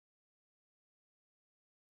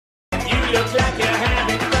look like you're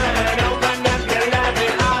having fun. Open up your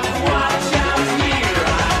loving arms, watch out here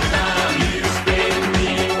right now. You spin me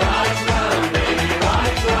right round, baby,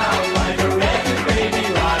 right round, like a record, baby,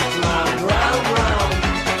 right round, round, round.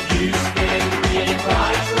 You spin me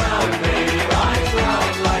right round, baby, right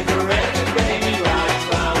round, like a record, baby, right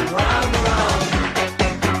round, round, round.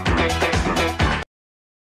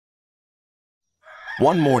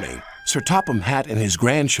 One morning, Sir Topham Hatt and his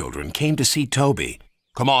grandchildren came to see Toby.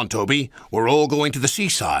 "Come on, Toby. We're all going to the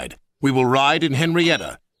seaside. We will ride in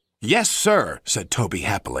Henrietta." "Yes, sir," said Toby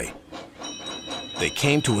happily. They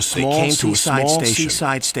came to a small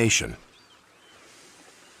seaside station.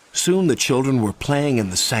 Soon the children were playing in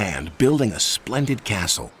the sand, building a splendid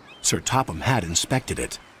castle. Sir Topham Hatt inspected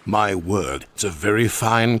it. "My word, it's a very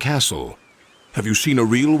fine castle. Have you seen a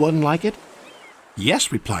real one like it?"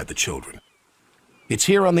 "Yes," replied the children. "It's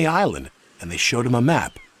here on the island," and they showed him a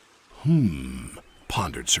map.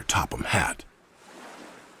 Pondered Sir Topham Hatt.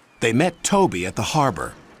 They met Toby at the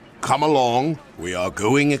harbor. "Come along, we are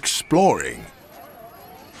going exploring."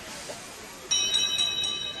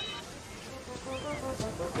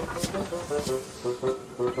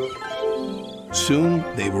 Soon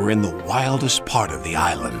they were in the wildest part of the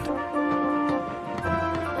island.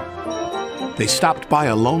 They stopped by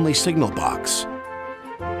a lonely signal box.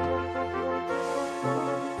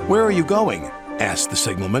 "Where are you going?" asked the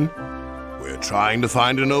signalman. "We're trying to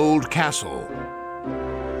find an old castle."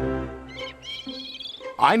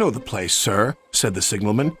 "I know the place, sir," said the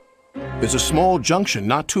signalman. "There's a small junction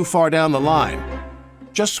not too far down the line.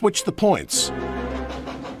 Just switch the points."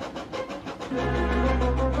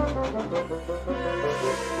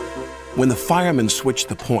 When the firemen switched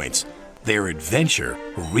the points, their adventure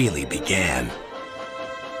really began.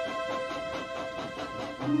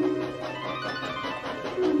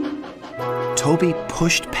 Toby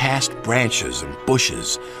pushed past branches and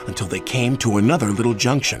bushes until they came to another little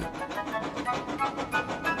junction.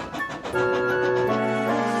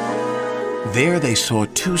 There they saw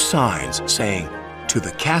two signs saying, "To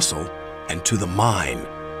the castle" and "To the mine."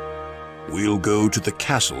 "We'll go to the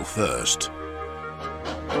castle first."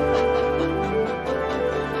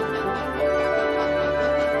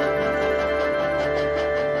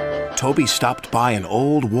 Toby stopped by an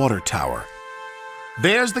old water tower.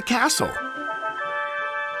 "There's the castle."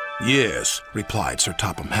 "Yes," replied Sir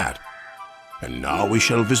Topham Hatt. "And now we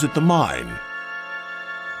shall visit the mine."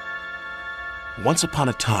 Once upon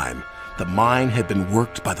a time, the mine had been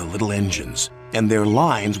worked by the little engines, and their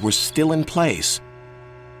lines were still in place.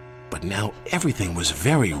 But now everything was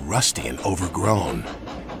very rusty and overgrown.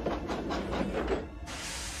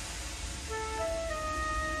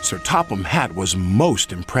 Sir Topham Hatt was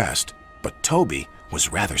most impressed, but Toby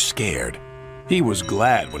was rather scared. He was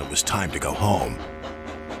glad when it was time to go home.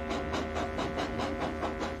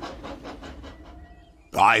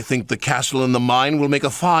 "I think the castle and the mine will make a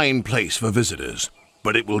fine place for visitors,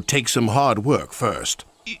 but it will take some hard work first."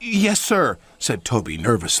 "Yes, sir," said Toby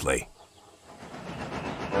nervously.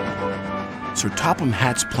 Sir Topham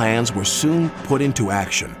Hatt's plans were soon put into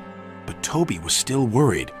action, but Toby was still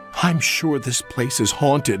worried. "I'm sure this place is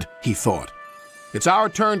haunted," he thought. "It's our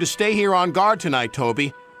turn to stay here on guard tonight,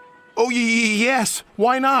 Toby." "Oh, yes,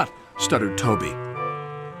 why not?" stuttered Toby.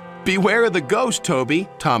 "Beware of the ghost, Toby,"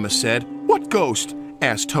 Thomas said. "What ghost?"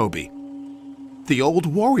 asked Toby. "The old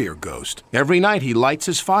warrior ghost. Every night he lights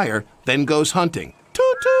his fire, then goes hunting.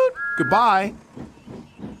 Toot toot! Goodbye."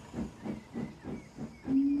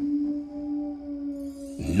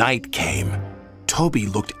 Night came. Toby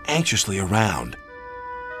looked anxiously around.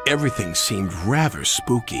 Everything seemed rather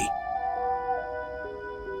spooky.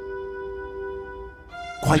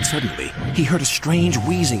 Quite suddenly, he heard a strange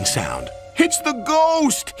wheezing sound. "It's the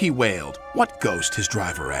ghost!" he wailed. "What ghost?" his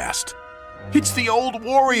driver asked. "It's the old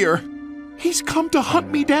warrior. He's come to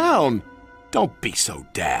hunt me down." "Don't be so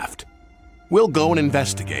daft. We'll go and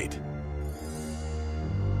investigate."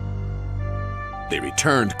 They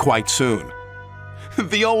returned quite soon.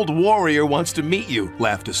 "The old warrior wants to meet you,"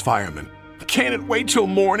 laughed his fireman. "Can't it wait till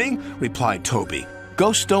morning?" replied Toby.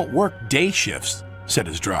 "Ghosts don't work day shifts," said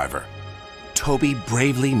his driver. Toby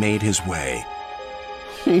bravely made his way.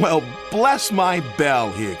 "Well, bless my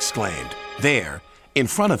bell," he exclaimed. There, in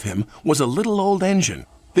front of him, was a little old engine.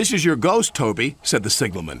 "This is your ghost, Toby," said the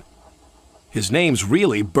signalman. "His name's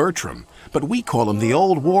really Bertram, but we call him the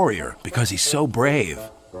Old Warrior because he's so brave."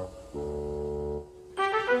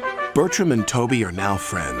 Bertram and Toby are now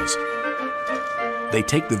friends. They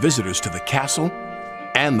take the visitors to the castle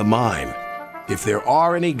and the mine. If there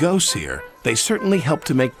are any ghosts here, they certainly help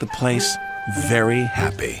to make the place very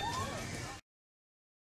happy.